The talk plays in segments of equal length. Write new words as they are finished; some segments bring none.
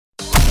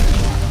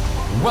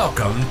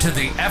Welcome to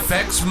the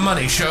FX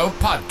Money Show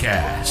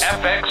podcast.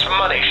 FX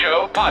Money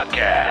Show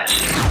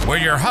podcast. Where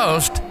your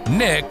host,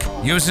 Nick,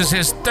 uses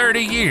his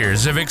 30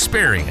 years of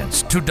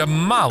experience to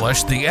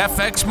demolish the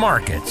FX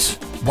markets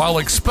while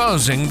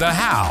exposing the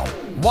how,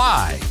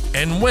 why,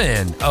 and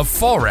when of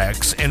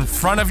Forex in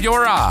front of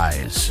your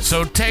eyes.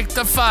 So take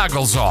the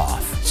foggles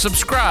off,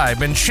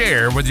 subscribe, and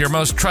share with your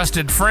most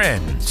trusted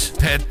friends.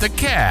 Pet the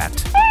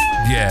cat.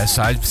 Yes,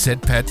 I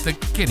said pet the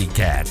kitty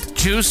cat.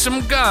 Chew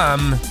some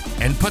gum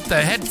and put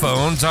the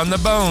headphones on the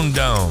bone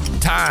dome.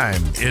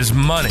 Time is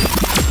money.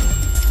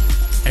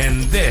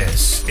 And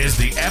this is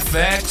the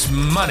FX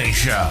Money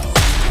Show.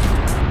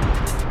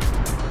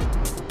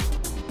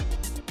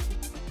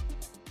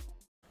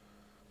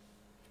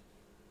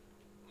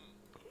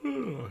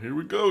 Oh, here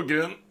we go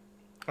again.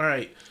 All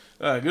right.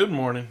 Good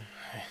morning.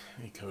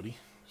 Hey, Cody.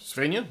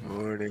 Svenja.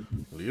 Morning.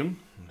 Liam.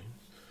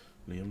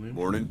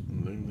 Morning.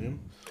 Liam.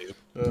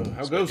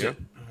 How goes it?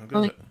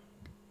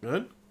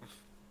 Good?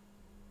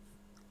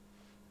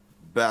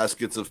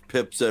 Baskets of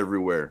pips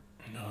everywhere.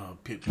 No,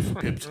 pips.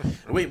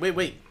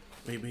 Wait.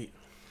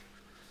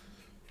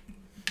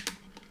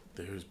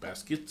 There's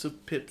baskets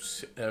of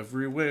pips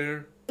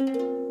everywhere.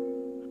 Oh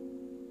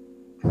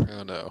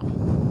no.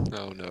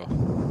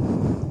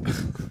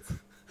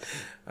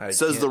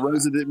 Says the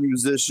resident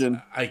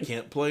musician. I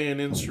can't play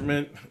an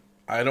instrument.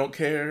 I don't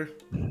care.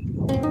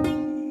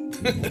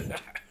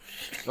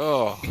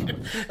 Oh.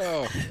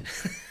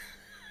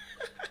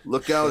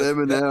 Look out,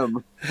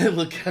 Eminem.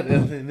 Look at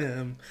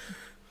Eminem.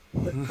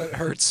 That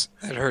hurts.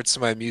 That hurts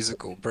my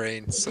musical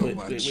brain so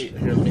much. Wait.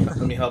 Here, let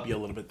me help you a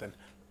little bit then.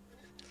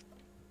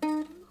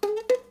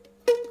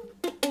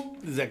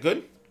 Is that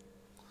good?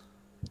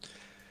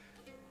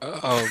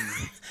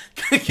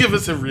 Give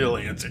us a real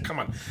answer. Come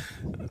on.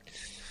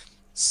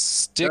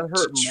 Stick That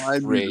hurt my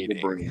to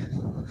musical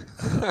trading.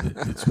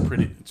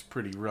 It's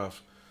pretty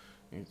rough.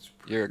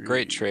 You're a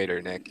great trader,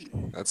 Nick.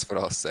 That's what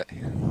I'll say.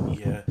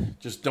 Yeah,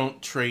 just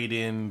don't trade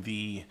in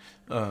the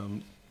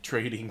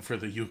trading for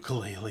the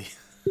ukulele.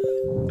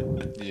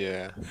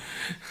 Yeah.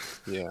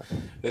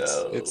 It's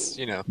it's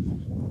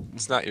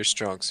not your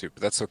strong suit,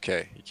 but that's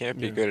okay. You can't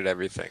be good at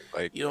everything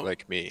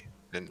like me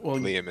and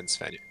Liam and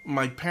Svenja.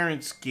 My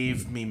parents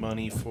gave me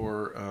money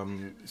for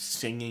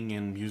singing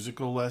and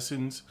musical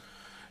lessons.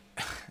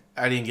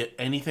 I didn't get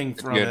anything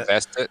from it. You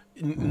invest it?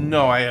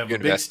 No, I have a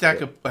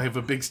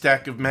big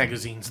stack of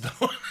magazines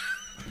though.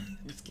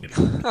 Just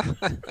kidding.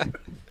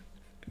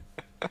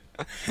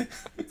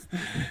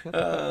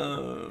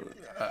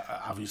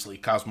 Obviously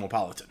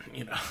cosmopolitan,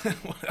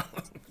 What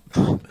else?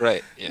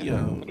 Right.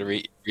 Yeah.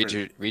 Read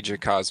your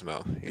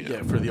Cosmo.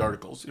 Yeah, for the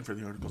articles.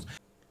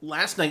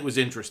 Last night was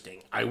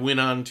interesting. I went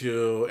on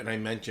to, and I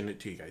mentioned it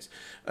to you guys.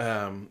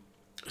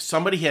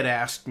 Somebody had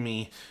asked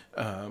me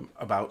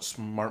about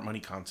smart money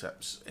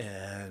concepts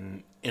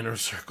and inner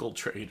circle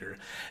trader,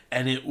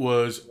 and it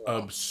was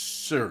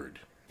absurd.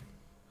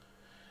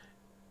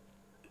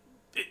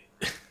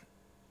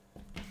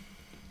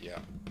 Yeah.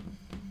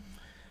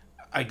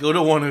 I go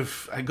to one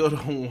of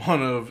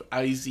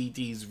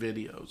ICT's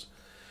videos,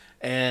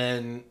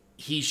 and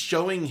he's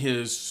showing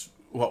his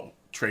what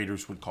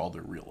traders would call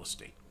their real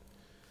estate,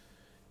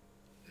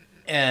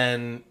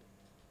 and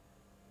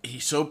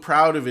he's so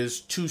proud of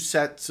his 2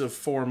 sets of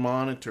 4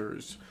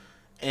 monitors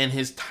and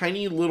his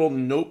tiny little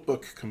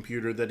notebook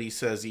computer that he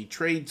says he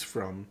trades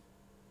from.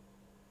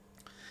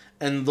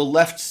 And the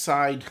left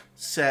side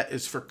set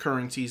is for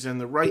currencies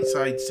and the right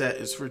side set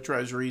is for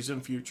treasuries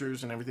and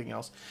futures and everything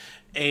else.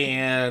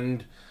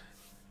 And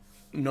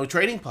no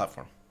trading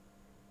platform.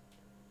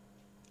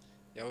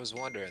 Yeah, I was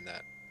wondering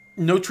that.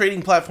 No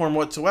trading platform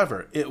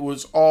whatsoever. It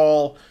was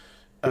all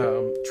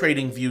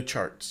trading view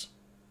charts.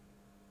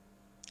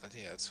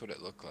 Yeah, that's what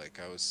it looked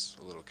like. I was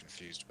a little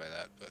confused by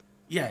that, but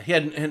yeah, he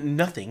had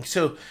nothing.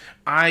 So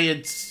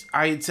I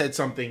had said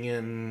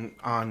something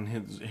on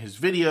his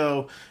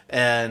video,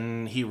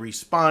 and he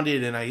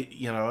responded, and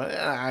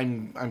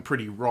I'm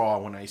pretty raw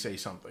when I say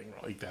something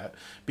like that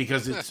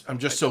because I'm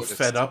just so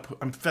fed up.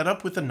 I'm fed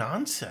up with the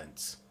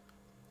nonsense.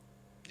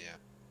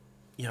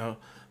 Yeah.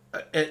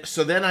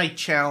 So then I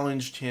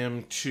challenged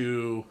him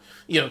to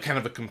kind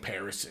of a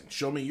comparison.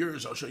 Show me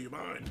yours, I'll show you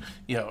mine.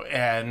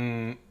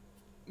 And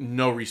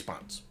no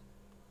response.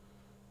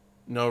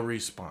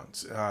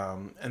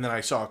 And then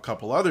I saw a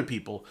couple other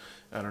people,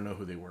 I don't know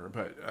who they were,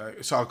 but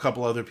I saw a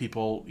couple other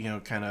people,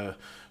 kind of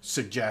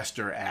suggest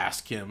or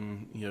ask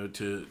him,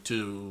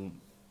 to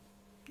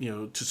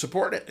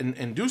support it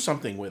and do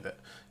something with it.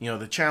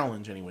 The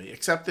challenge anyway.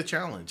 Accept the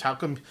challenge. How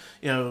come,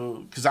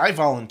 because I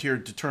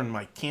volunteered to turn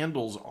my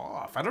candles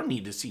off. I don't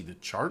need to see the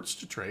charts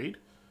to trade.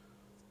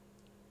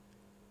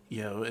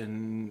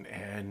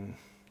 And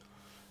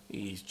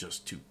he's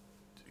just too,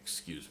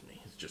 excuse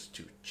me, he's just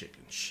too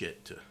chicken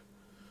shit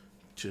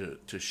to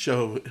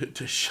show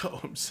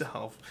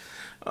himself.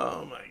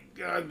 Oh my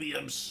God, the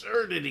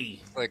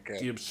absurdity!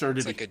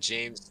 It's like a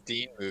James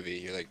Dean movie.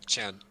 You're like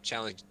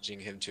challenging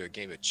him to a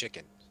game of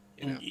chicken.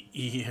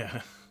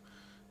 Yeah,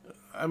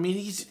 I mean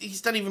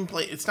he's not even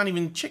playing. It's not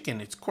even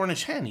chicken. It's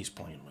Cornish hen he's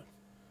playing with.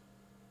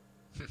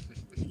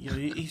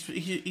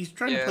 he's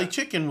trying to play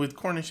chicken with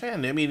Cornish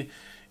hen. I mean,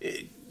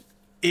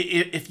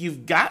 if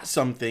you've got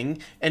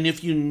something and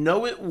if you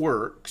know it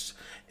works,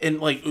 and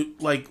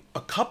like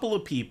a couple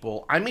of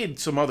people, I made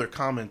some other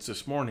comments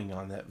this morning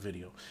on that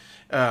video,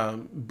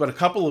 but a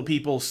couple of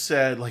people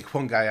said, like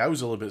one guy, I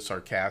was a little bit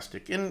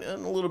sarcastic and a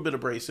little bit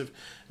abrasive,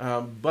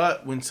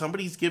 but when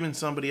somebody's giving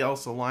somebody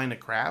else a line of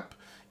crap,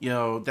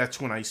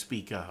 that's when I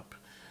speak up.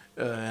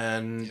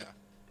 And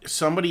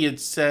somebody had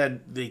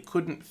said they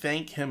couldn't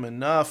thank him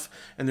enough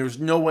and there's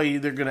no way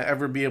they're going to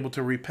ever be able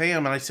to repay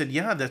him. And I said,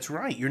 yeah, that's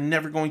right. You're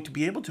never going to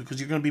be able to because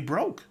you're going to be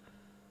broke.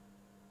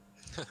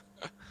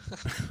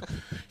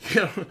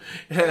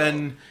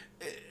 And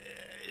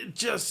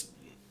just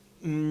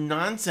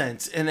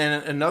nonsense. And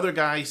then another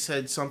guy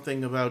said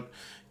something about,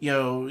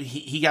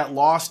 he got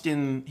lost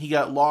in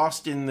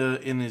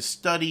his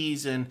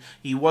studies and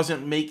he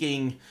wasn't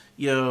making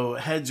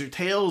heads or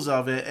tails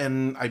of it.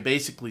 And I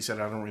basically said,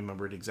 I don't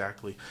remember it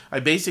exactly,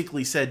 I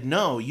basically said,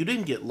 no, you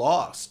didn't get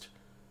lost.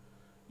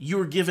 You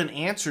were given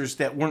answers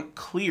that weren't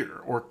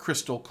clear or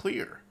crystal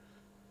clear.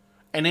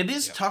 And it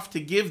is tough to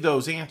give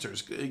those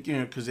answers,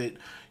 because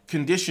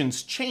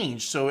conditions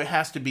change, so it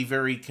has to be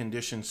very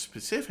condition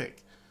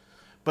specific.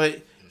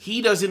 But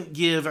he doesn't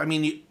give. I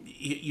mean,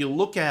 you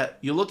look at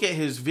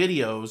his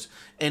videos,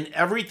 and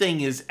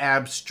everything is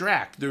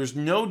abstract. There's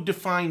no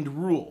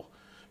defined rule,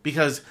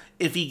 because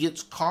if he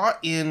gets caught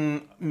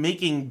in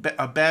making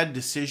a bad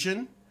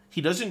decision,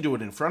 he doesn't do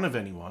it in front of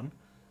anyone.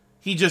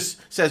 He just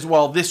says,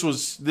 "Well, this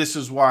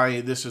is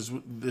why this was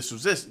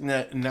this,"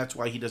 and that's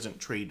why he doesn't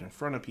trade in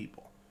front of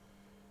people.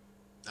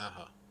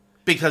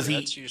 Because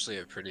that's usually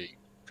a pretty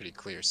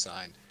clear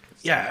sign.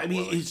 Yeah, I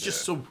mean, he's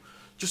just so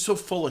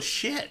full of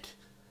shit.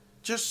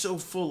 Just so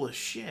full of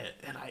shit.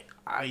 And I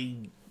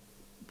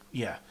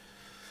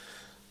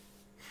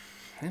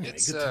anyway,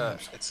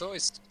 it's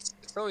always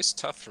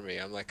tough for me.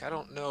 I'm like, I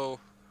don't know.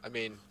 I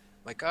mean,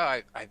 like,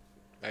 I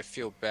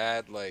feel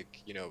bad,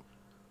 like,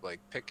 like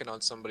picking on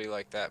somebody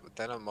like that, but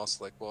then I'm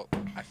also like, well,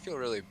 I feel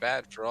really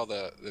bad for all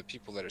the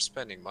people that are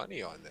spending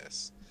money on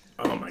this.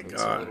 Oh my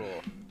God.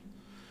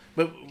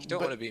 But you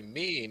don't want to be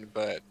mean,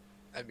 but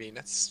I mean,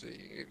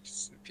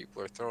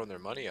 people are throwing their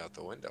money out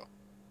the window.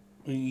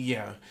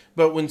 Yeah,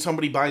 but when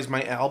somebody buys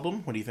my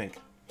album, what do you think?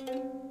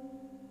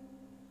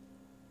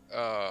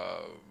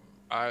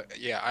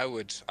 I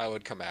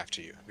would come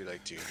after you. I'd be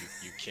like, dude,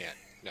 you can't.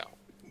 No,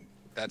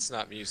 that's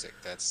not music.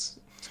 That's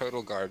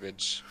total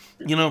garbage.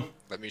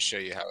 Let me show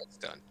you how it's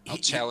done. I'll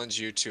challenge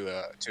you to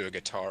a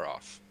guitar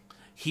off.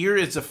 Here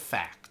is a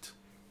fact.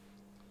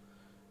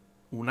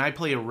 When I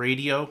play a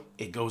radio,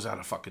 it goes out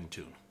of fucking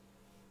tune.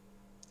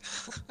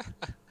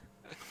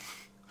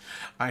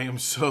 I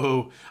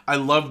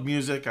love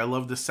music. I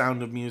love the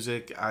sound of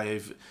music.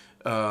 I've,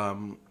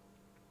 in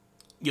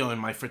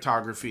my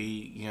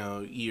photography,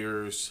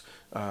 years,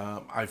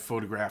 I've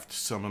photographed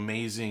some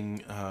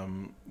amazing,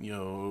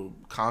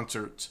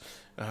 concerts,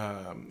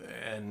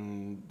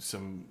 and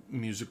some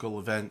musical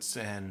events.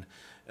 And,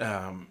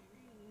 I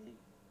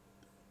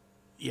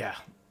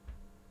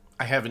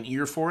have an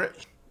ear for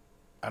it.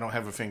 I don't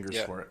have a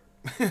fingers for it.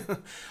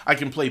 I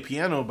can play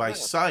piano by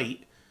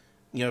sight.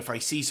 If I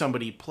see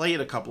somebody play it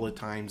a couple of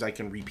times, I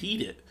can repeat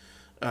it.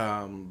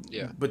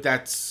 But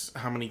that's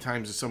how many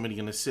times is somebody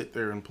going to sit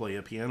there and play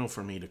a piano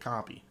for me to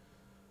copy?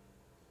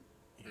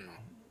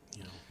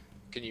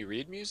 Can you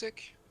read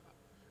music?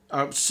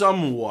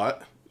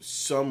 Somewhat.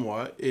 It's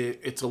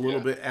a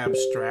little bit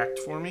abstract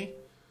for me.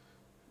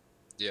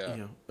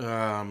 Yeah.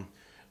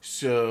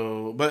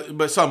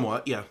 But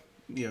somewhat, yeah.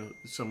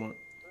 Somewhat.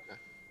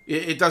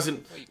 It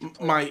doesn't.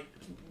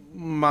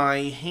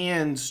 My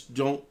hands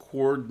don't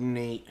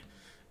coordinate.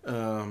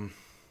 My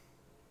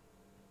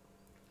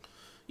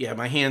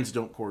hands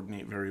don't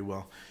coordinate very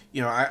well.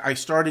 I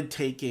started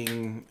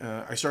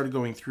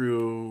going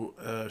through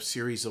a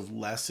series of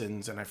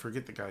lessons, and I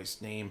forget the guy's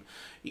name,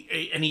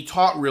 and he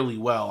taught really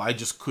well. I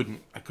just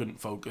couldn't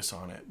focus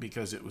on it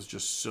because it was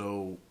just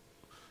so,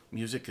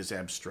 music is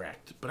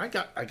abstract. But I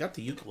got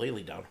the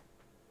ukulele down.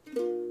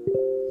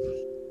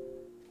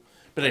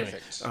 But anyway,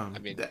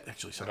 that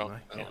actually sounded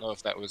right. I don't know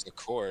if that was the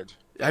chord.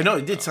 I know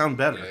it did sound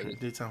better. It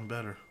did sound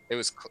better. It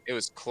was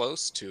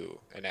close to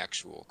an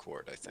actual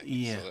chord, I think.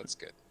 Yeah. So that's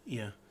good.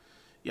 Yeah.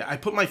 I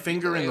put my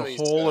finger in the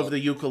hole of the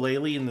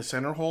ukulele, in the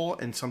center hole,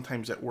 and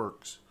sometimes it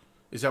works.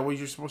 Is that what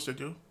you're supposed to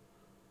do?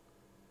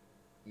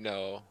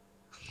 No.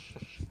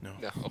 No,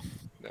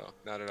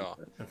 not at all.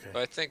 Okay.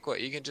 But I think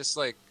you can just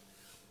like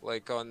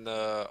on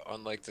the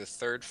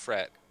third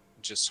fret,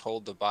 just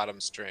hold the bottom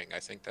string.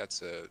 I think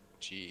that's a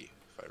G,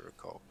 if I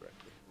recall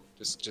correctly.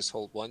 Just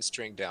hold one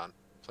string down,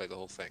 play the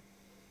whole thing.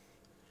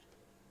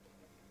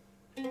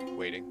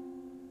 Waiting.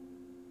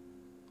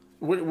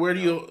 Where do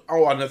you?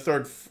 Oh, on the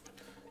third.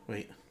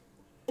 Wait.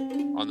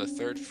 On the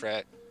third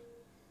fret.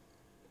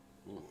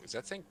 Ooh, is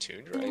that thing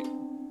tuned right?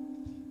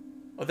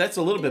 Oh, that's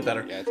a little bit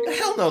better. Yeah,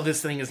 hell no,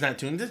 this thing is not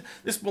tuned.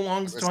 This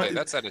belongs to.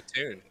 That's out of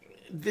tune.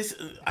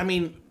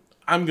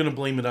 I'm gonna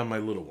blame it on my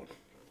little one.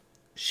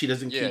 She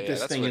doesn't keep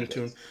this thing in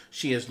tune.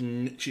 She's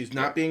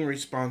not being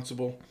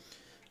responsible.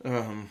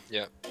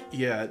 Yeah.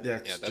 Yeah,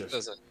 that's Yeah, that just.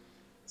 doesn't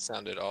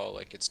sound at all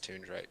like it's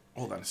tuned right.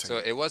 Hold on a So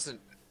second. it wasn't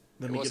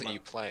Let it me get wasn't my. you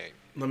playing.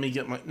 Let me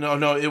get my.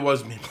 No, it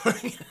was me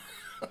playing.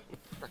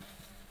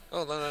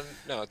 Oh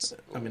no, it's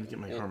I'm gonna get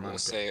my we'll harmonica.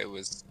 say it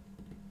was.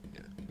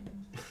 Yeah.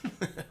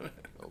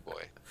 Oh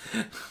boy.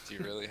 Do you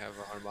really have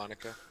a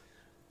harmonica?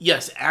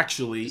 Yes,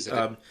 actually, Is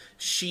it?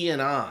 she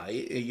and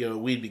I,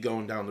 we'd be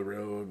going down the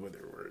road, whether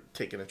we're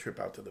taking a trip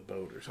out to the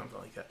boat or something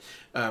like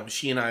that.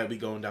 She and I would be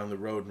going down the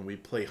road and we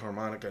play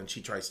harmonica, and she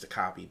tries to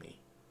copy me.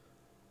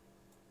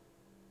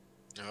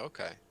 Oh,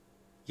 okay.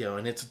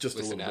 And it's just a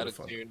With an little bit of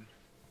fun. attitude.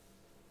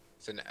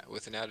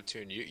 With an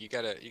attitude, you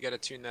gotta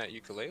tune that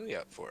ukulele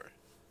up for her.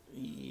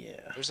 Yeah.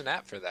 There's an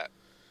app for that.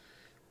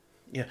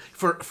 Yeah.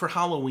 For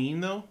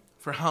Halloween though,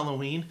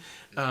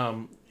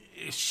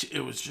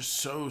 it was just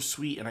so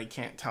sweet, and I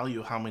can't tell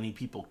you how many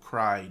people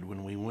cried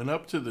when we went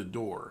up to the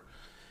door,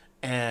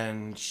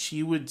 and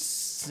she would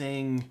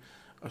sing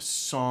a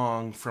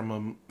song from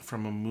a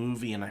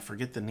movie, and I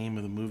forget the name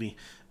of the movie.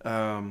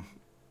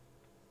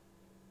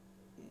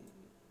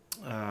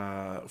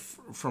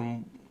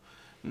 From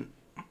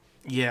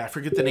Yeah, I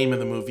forget the name of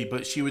the movie,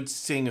 but she would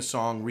sing a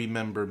song,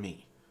 "Remember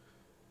Me."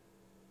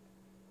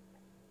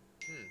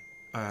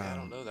 Yeah, I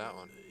don't know that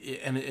one.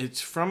 And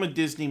it's from a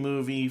Disney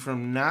movie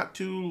from not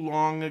too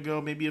long ago,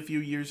 maybe a few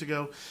years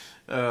ago.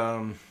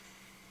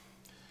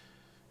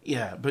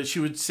 Yeah, but she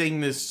would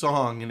sing this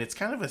song, and it's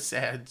kind of a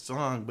sad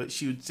song, but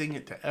she would sing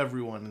it to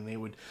everyone, and they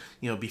would,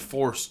 be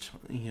forced,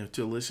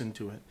 to listen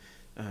to it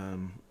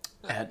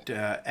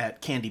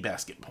at Candy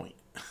Basket Point.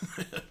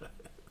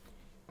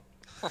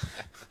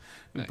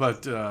 Nice.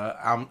 But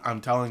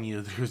I'm telling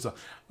you, there's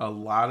a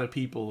lot of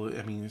people.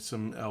 I mean,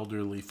 some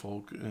elderly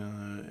folk,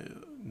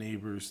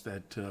 neighbors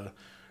that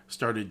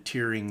started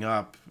tearing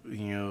up.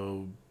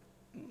 Yeah,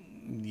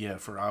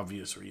 for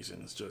obvious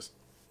reasons. Just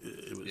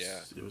it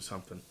was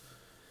something.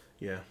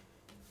 Yeah.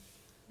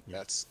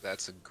 That's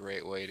a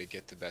great way to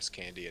get the best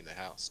candy in the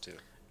house too.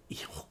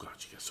 Yeah. Oh God,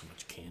 she got so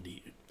much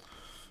candy,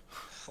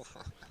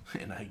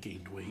 and I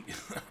gained weight.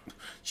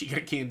 She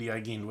got candy, I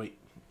gained weight.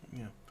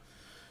 Yeah.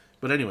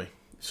 But anyway,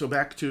 so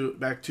back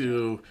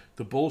to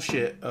the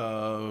bullshit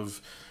of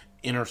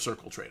inner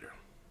circle trader.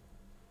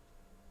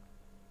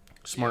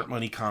 Smart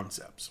money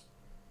concepts.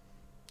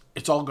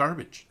 It's all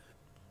garbage.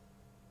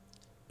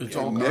 It's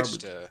all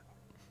Next, garbage.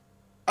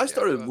 I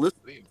started go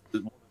listening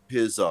to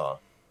his. I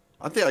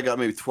think I got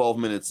maybe 12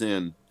 minutes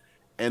in,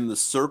 and the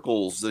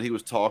circles that he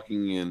was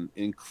talking in,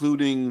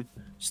 including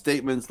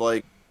statements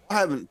like, "I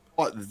haven't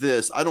taught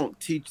this. I don't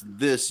teach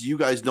this. You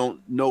guys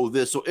don't know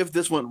this. So if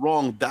this went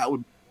wrong, that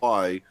would be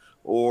why."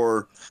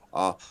 Or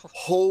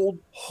hold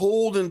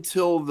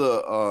until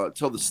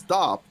the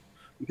stop,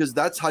 because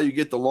that's how you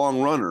get the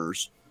long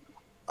runners.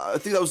 I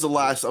think that was the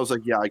last. I was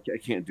like, yeah, I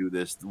can't do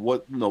this.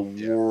 What in the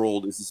Yeah.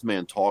 world is this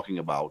man talking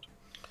about?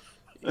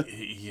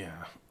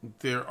 Yeah,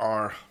 there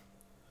are.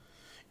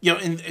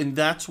 And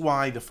that's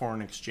why the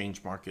foreign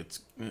exchange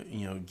markets,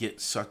 get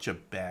such a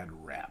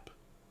bad rap,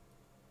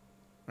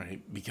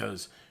 right?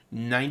 Because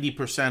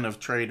 90% of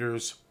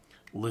traders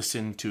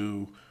listen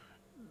to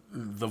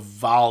the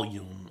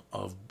volume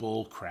of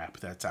bull crap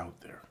that's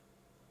out there.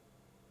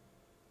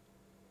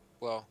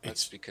 Well,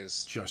 that's It's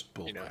because just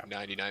bull crap.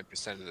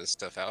 99% of the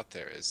stuff out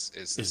there is the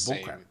Is bull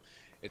crap.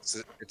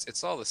 same.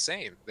 It's all the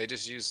same. They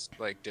just use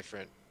like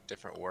different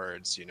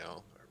words,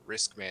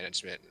 risk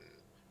management and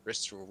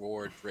risk to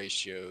reward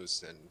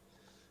ratios and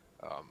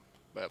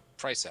but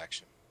price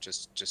action.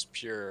 Just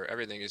pure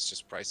everything is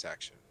just price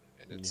action,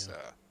 and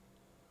Yeah.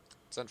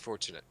 it's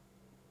unfortunate.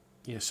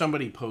 Yeah,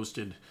 somebody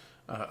posted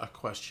a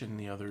question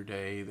the other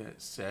day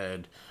that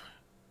said,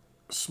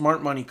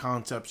 "Smart money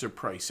concepts or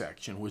price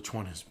action? Which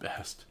one is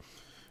best?"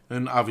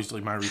 And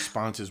obviously, my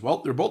response is, "Well,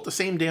 they're both the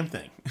same damn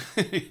thing."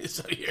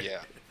 So, yeah.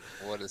 Yeah.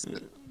 What is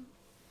it?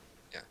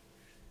 Yeah.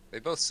 They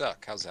both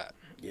suck. How's that?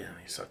 Yeah,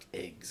 they suck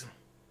eggs.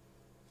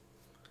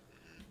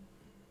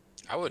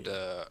 I would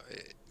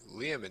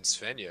Liam and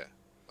Svenja,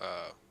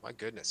 my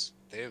goodness,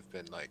 they have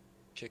been like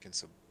kicking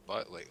some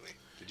butt lately.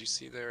 Did you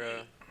see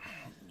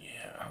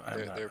Yeah,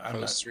 their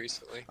posts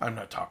recently? I'm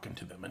not talking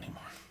to them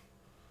anymore.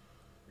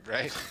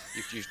 Right?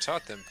 You've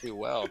taught them too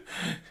well.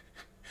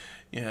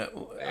 Yeah,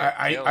 They are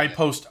I killing it.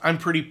 post. I'm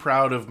pretty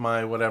proud of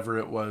my whatever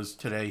it was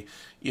today.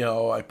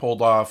 I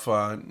pulled off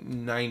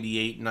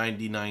 98,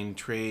 99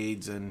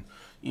 trades, and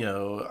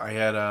I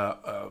had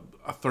a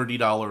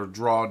 $30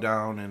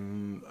 drawdown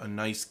and a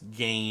nice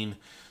gain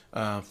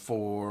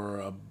for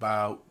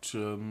about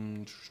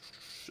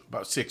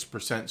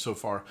 6% so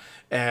far.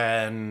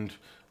 And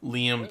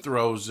Liam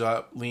throws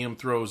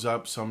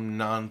up some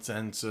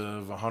nonsense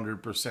of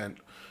 100%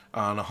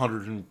 on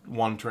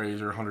 101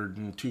 trades or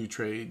 102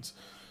 trades.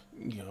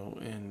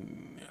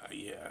 And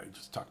yeah, I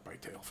just tucked my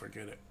tail.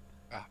 Forget it.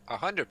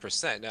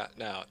 100%.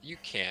 Now you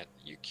can't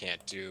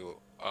do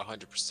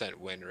 100%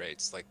 win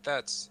rates. Like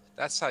that's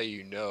how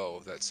you know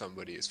that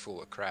somebody is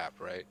full of crap,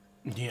 right?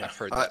 Yeah. I've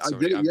heard I, that I so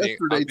did many. it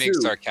yesterday I'm being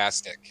too.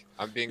 sarcastic.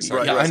 I'm being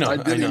Right, Yeah, I right. know.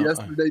 sarcastic. I did it I know.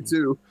 yesterday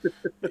too.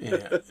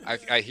 Yeah.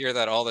 I hear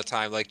that all the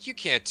time. Like, you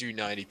can't do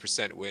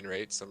 90% win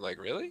rates. I'm like,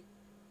 really?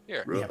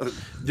 Here. Yeah.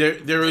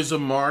 There is a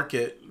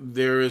market.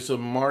 There is a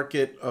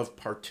market of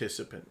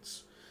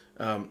participants.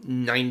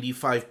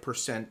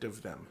 95%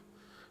 of them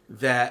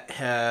that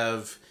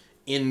have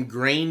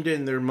ingrained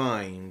in their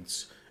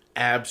minds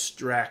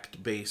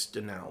abstract based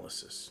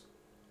analysis.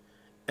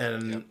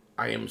 And Yep.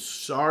 I am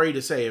sorry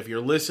to say, if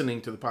you're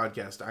listening to the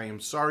podcast, I am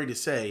sorry to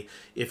say,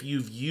 if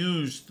you've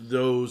used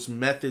those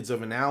methods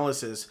of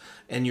analysis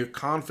and your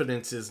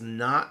confidence is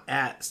not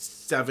at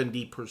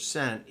 70%,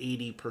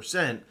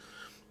 80%,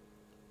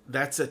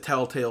 that's a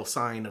telltale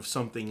sign of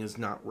something is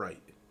not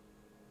right.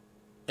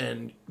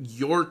 And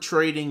your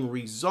trading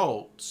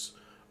results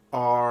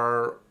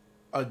are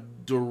a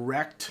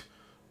direct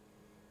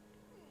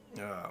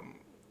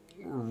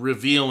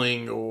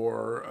revealing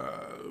or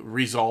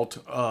result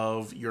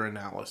of your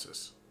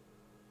analysis.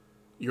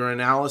 Your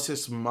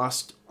analysis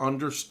must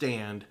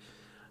understand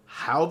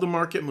how the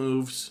market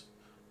moves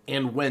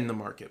and when the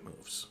market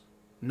moves,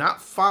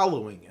 not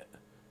following it.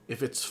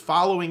 If it's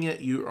following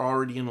it, you're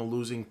already in a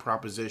losing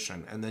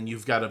proposition, and then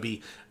you've got to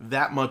be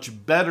that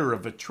much better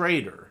of a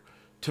trader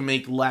to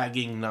make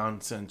lagging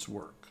nonsense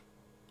work.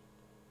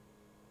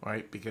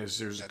 Right? Because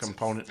there's That's a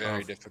component a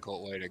very of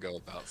difficult way to go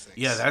about things.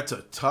 yeah, that's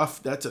a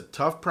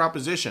tough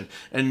proposition.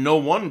 And no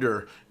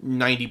wonder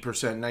 90%,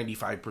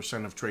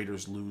 95% of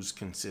traders lose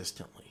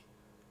consistently.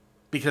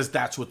 Because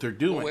that's what they're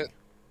doing.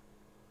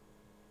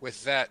 Well,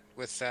 that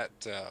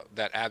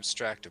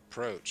abstract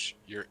approach,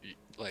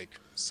 like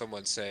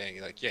someone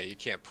saying like, yeah, you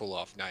can't pull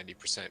off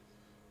 90%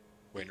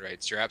 win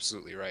rates. You're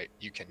absolutely right.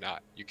 You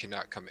cannot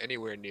come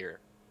anywhere near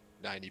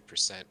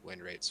 90%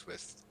 win rates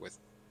with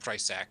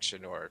price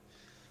action or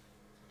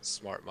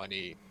smart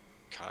money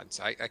cons.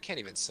 I can't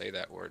even say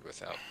that word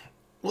without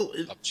Well,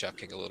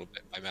 upchucking a little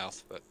bit in my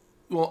mouth, but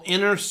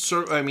inner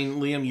circle, I mean,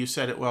 Liam, you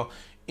said it well.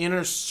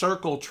 Inner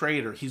circle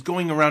trader. He's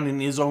going around in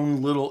his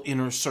own little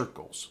inner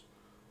circles.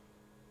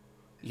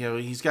 You know,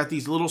 he's got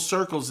these little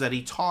circles that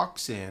he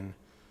talks in.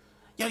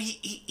 Yeah,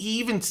 he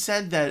even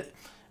said that,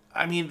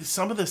 I mean,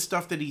 some of the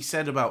stuff that he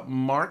said about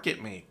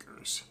market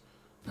makers,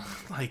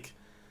 like,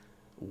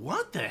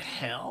 what the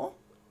hell?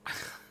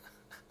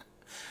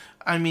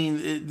 I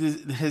mean,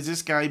 has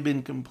this guy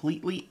been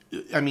completely,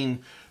 I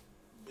mean,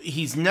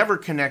 he's never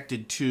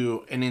connected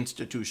to an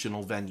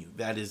institutional venue.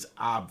 That is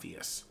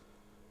obvious.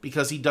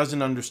 Because he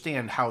doesn't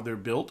understand how they're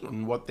built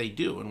and what they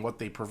do and what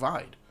they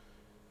provide.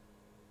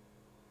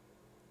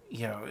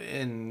 You know,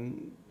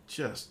 and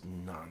just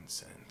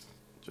nonsense.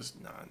 Just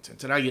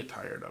nonsense. And I get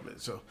tired of it,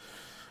 so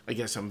I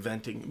guess I'm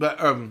venting. But,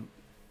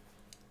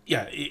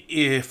 yeah,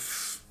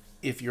 if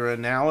your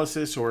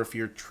analysis or if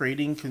your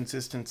trading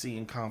consistency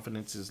and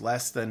confidence is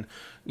less than,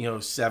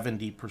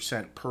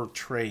 70% per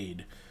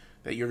trade,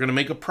 that you're going to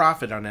make a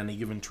profit on any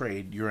given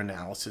trade, your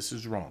analysis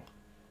is wrong.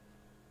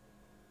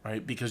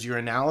 Right? Because your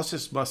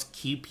analysis must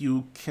keep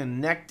you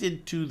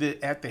connected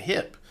at the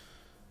hip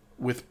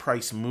with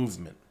price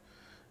movement.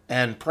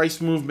 And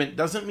price movement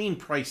doesn't mean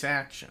price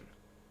action.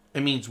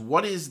 It means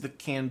what is the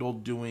candle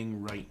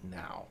doing right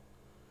now?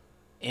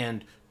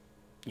 And,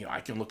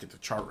 I can look at the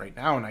chart right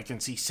now and I can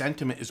see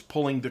sentiment is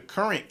pulling the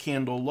current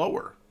candle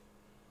lower.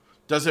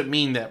 Doesn't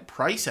mean that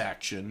price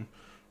action,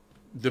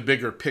 the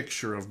bigger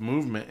picture of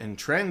movement and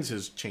trends,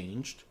 has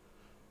changed.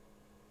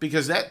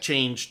 Because that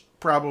changed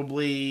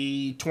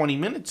probably 20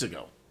 minutes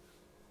ago,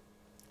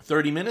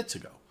 30 minutes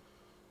ago.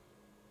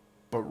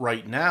 But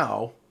right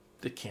now,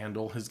 the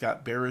candle has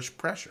got bearish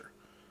pressure.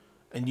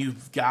 And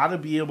you've got to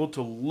be able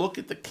to look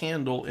at the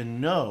candle and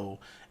know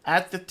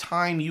at the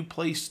time you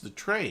place the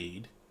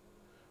trade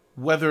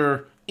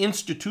whether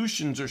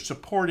institutions are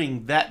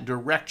supporting that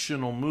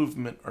directional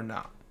movement or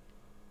not.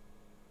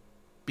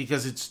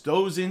 Because it's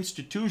those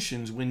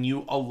institutions, when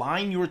you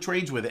align your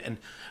trades with it, and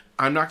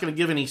I'm not going to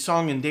give any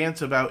song and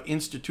dance about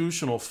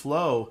institutional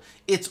flow,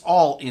 it's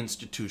all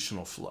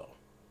institutional flow.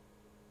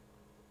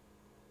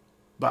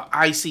 But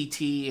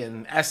ICT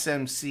and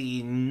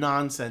SMC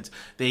nonsense,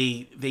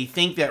 they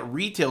think that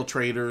retail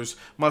traders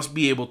must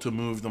be able to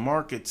move the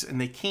markets, and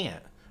they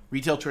can't.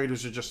 Retail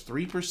traders are just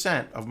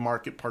 3% of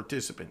market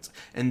participants,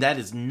 and that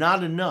is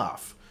not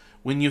enough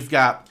when you've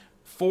got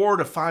 $4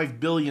 to $5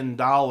 billion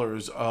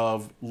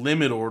of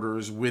limit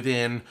orders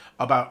within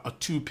about a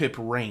 2-pip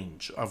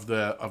range of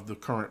the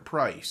current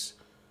price.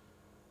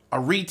 A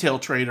retail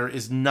trader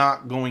is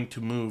not going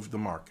to move the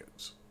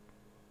markets.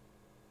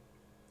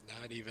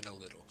 not even a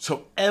little.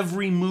 So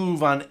every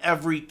move on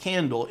every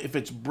candle, if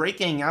it's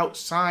breaking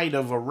outside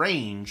of a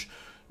range,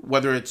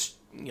 whether it's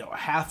a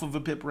half of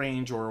a pip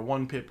range or a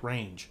 1-pip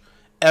range,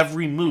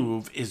 every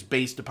move is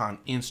based upon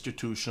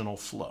institutional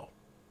flow.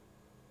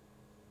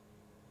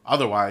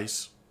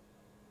 Otherwise,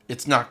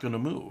 it's not going to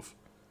move.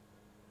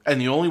 And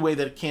the only way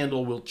that a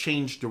candle will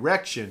change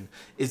direction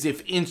is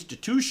if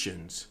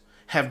institutions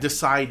have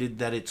decided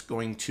that it's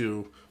going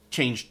to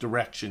change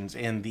directions,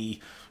 and the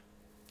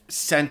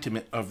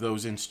sentiment of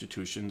those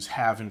institutions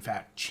have in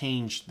fact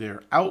changed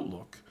their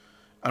outlook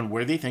on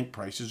where they think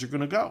prices are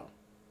going to go.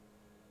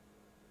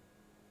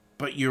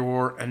 But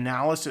your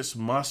analysis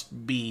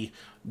must be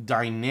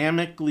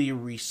dynamically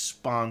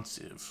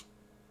responsive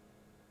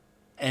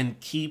and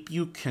keep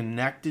you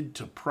connected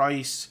to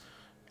price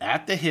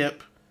at the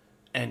hip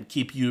and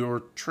keep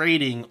your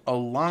trading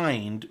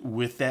aligned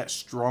with that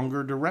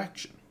stronger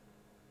direction.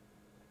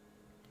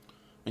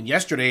 And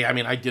yesterday, I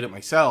mean, I did it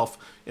myself.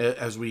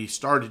 As we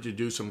started to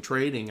do some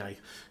trading, I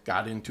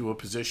got into a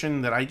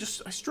position that I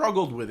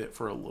struggled with it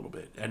for a little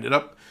bit. Ended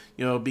up,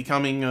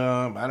 becoming,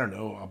 I don't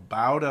know,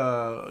 about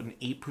an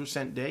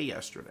 8% day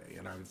yesterday.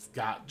 And I've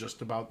got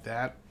just about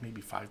that,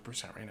 maybe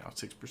 5% right now,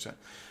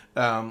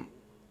 6%,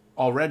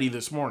 already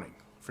this morning.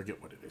 I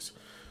forget what it is.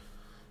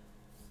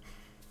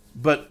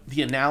 But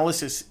the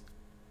analysis,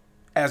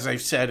 as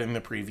I've said in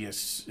the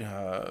previous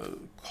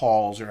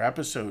calls or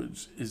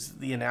episodes, is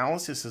the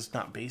analysis is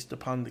not based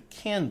upon the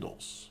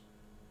candles.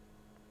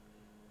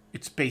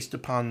 It's based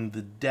upon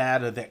the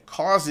data that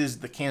causes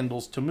the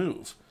candles to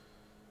move.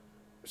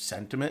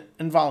 Sentiment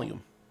and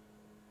volume.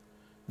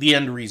 The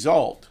end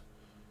result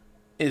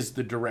is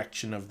the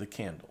direction of the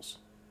candles.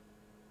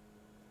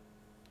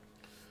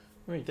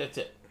 Right, that's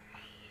it.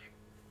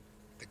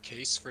 The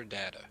case for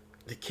data.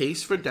 The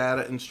case for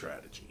data and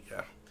strategy,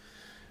 yeah.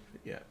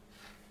 Yeah.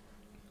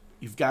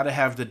 You've got to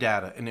have the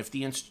data. And if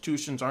the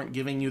institutions aren't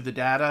giving you the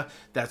data,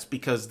 that's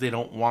because they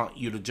don't want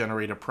you to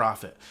generate a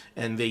profit.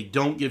 And they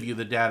don't give you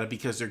the data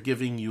because they're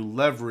giving you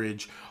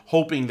leverage,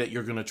 hoping that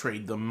you're going to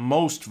trade the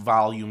most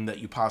volume that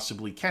you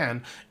possibly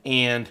can.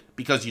 And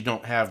because you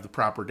don't have the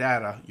proper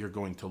data, you're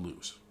going to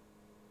lose.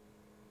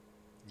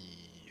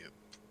 Yep.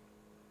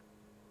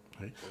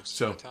 Okay? Most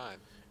So of the time.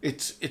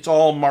 it's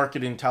all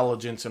market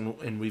intelligence,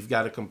 and we've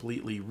got to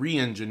completely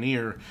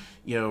re-engineer,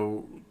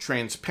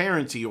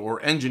 transparency,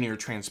 or engineer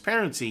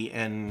transparency,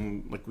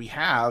 and like we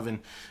have,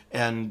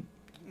 and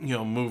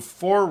move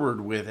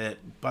forward with it,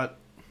 but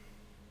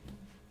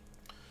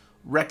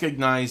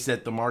recognize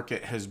that the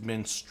market has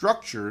been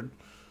structured,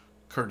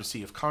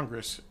 courtesy of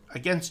Congress,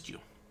 against you.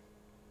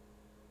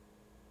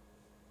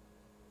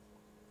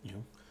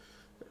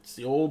 That's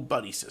the old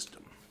buddy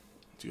system.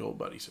 The old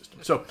buddy system.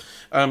 So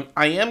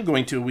I am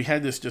going to, we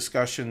had this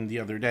discussion the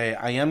other day,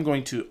 I am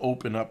going to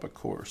open up a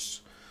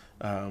course.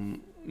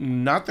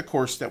 Not the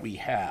course that we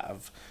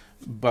have,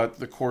 but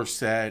the course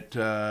that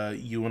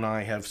you and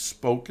I have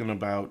spoken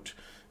about,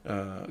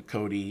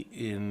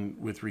 Cody,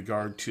 with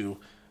regard to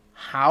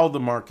how the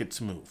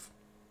markets move.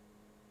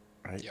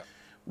 Right? Yep.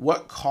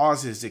 What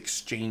causes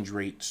exchange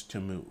rates to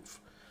move?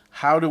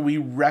 How do we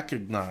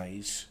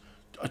recognize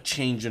a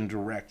change in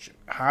direction?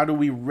 How do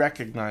we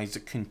recognize a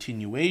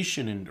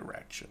continuation in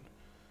direction?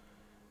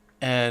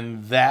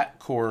 And that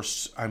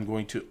course I'm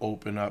going to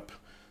open up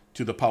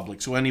to the public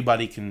so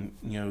anybody can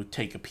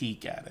take a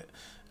peek at it,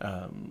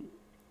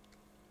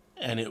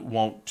 and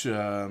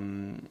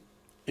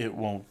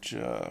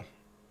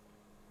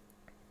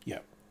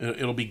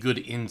it'll be good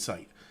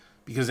insight,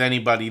 because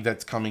anybody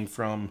that's coming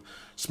from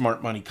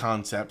Smart Money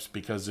Concepts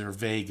because they're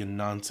vague and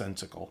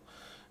nonsensical,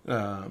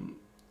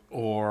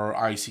 or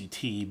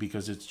ICT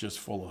because it's just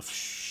full of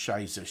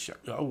Scheiße.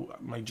 Oh,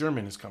 my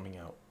German is coming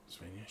out.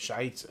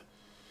 Scheiße.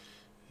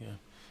 Yeah.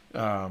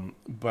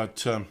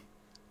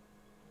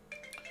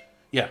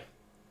 Yeah.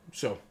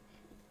 So,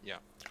 yeah,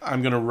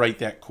 I'm going to write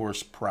that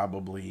course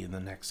probably in the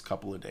next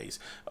couple of days.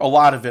 A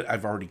lot of it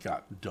I've already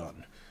got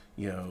done,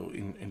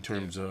 in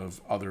terms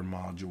of other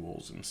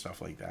modules and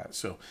stuff like that.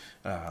 So,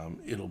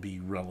 it'll be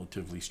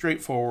relatively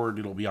straightforward.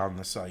 It'll be on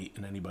the site,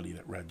 and anybody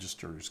that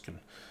registers can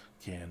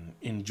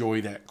enjoy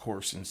that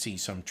course and see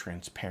some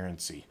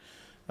transparency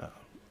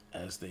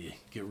as they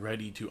get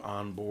ready to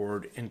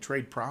onboard and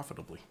trade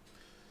profitably.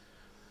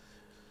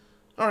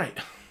 All right.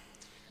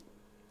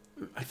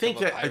 I think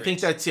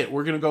that's it.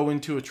 We're going to go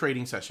into a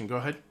trading session. Go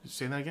ahead.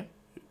 Say that again.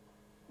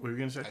 What were you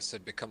going to say? I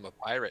said become a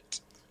pirate.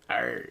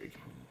 Arrgh.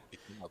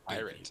 Become a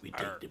pirate. We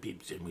take the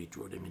pips and we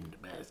throw them in the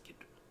basket.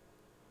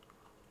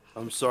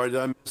 I'm sorry, did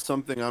I miss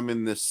something? I'm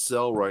in this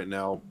cell right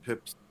now.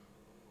 Pips.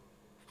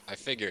 I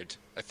figured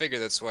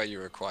that's why you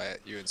were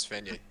quiet. You and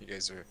Svenja, you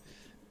guys are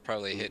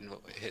probably hitting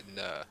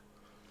the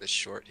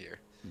short here.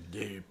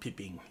 They're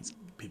pipping.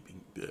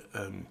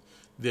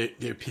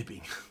 They're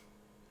pipping.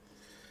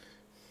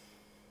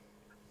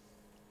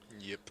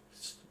 Yep.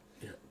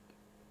 Yeah.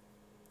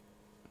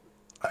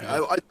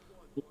 I want to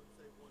say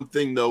one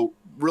thing though.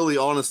 Really,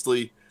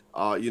 honestly,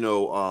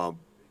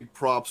 big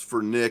props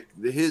for Nick.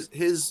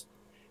 His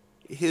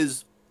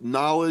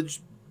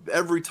knowledge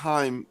every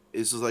time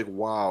is just like,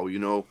 wow.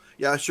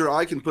 Yeah, sure,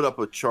 I can put up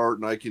a chart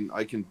and I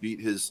can beat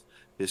his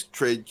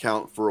trade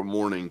count for a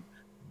morning,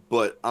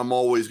 but I'm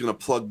always gonna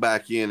plug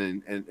back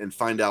in and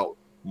find out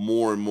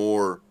more and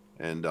more,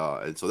 and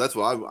so that's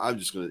what I'm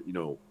just gonna,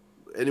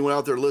 anyone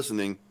out there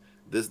listening,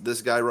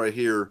 this guy right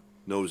here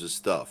knows his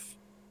stuff.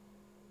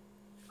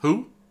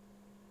 Who?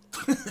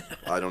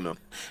 I don't know.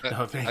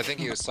 No, I think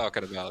he was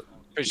talking about.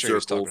 Pretty sure he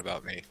was talking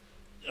about me.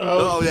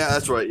 Oh yeah,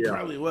 that's right. Yeah,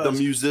 Probably was. the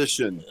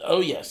musician.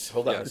 Oh yes.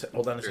 Hold on Yeah. a second.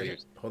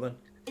 Hold on.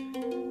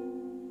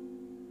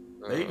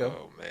 There you go.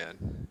 Oh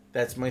man.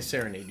 That's my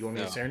serenade. You want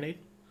me to No. serenade?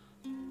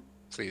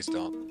 Please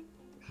don't.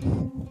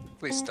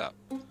 Please stop.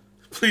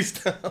 Please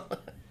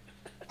stop.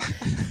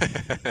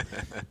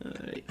 All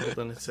right, hold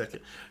on a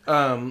second.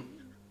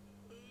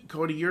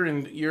 Cody,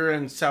 you're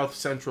in South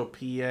Central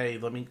PA.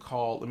 Let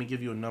me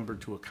give you a number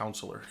to a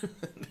counselor.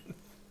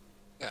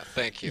 Yeah,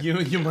 thank you.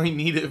 You might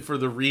need it for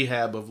the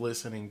rehab of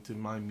listening to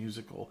my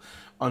musical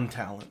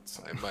untalents.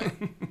 I might.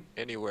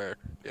 Anywhere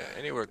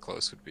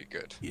close would be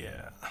good.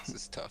 Yeah. This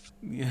is tough.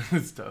 Yeah,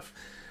 it's tough.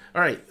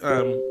 All right,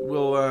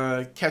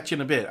 we'll catch you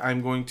in a bit.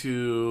 I'm going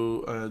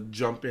to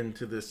jump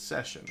into this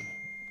session.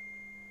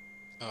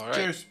 All right.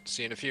 Cheers.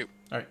 See you in a few.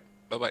 All right.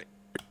 Bye-bye.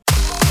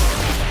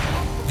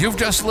 You've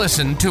just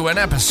listened to an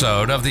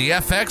episode of the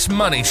FX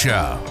Money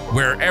Show,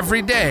 where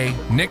every day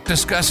Nick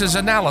discusses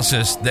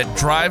analysis that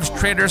drives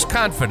traders'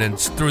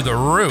 confidence through the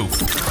roof.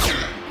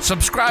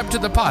 Subscribe to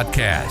the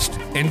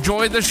podcast,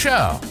 enjoy the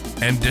show,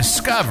 and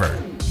discover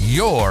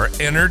your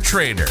inner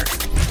trader.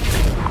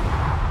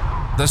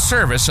 The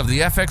service of the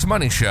FX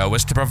Money Show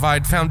is to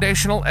provide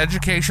foundational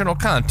educational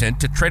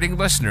content to trading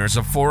listeners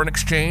of foreign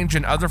exchange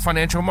and other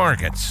financial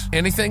markets.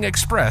 Anything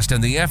expressed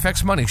in the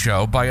FX Money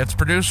Show by its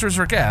producers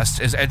or guests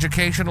is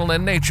educational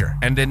in nature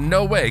and in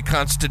no way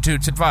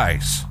constitutes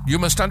advice. You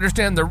must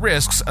understand the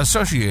risks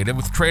associated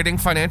with trading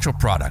financial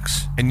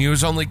products and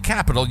use only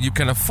capital you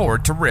can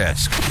afford to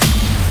risk.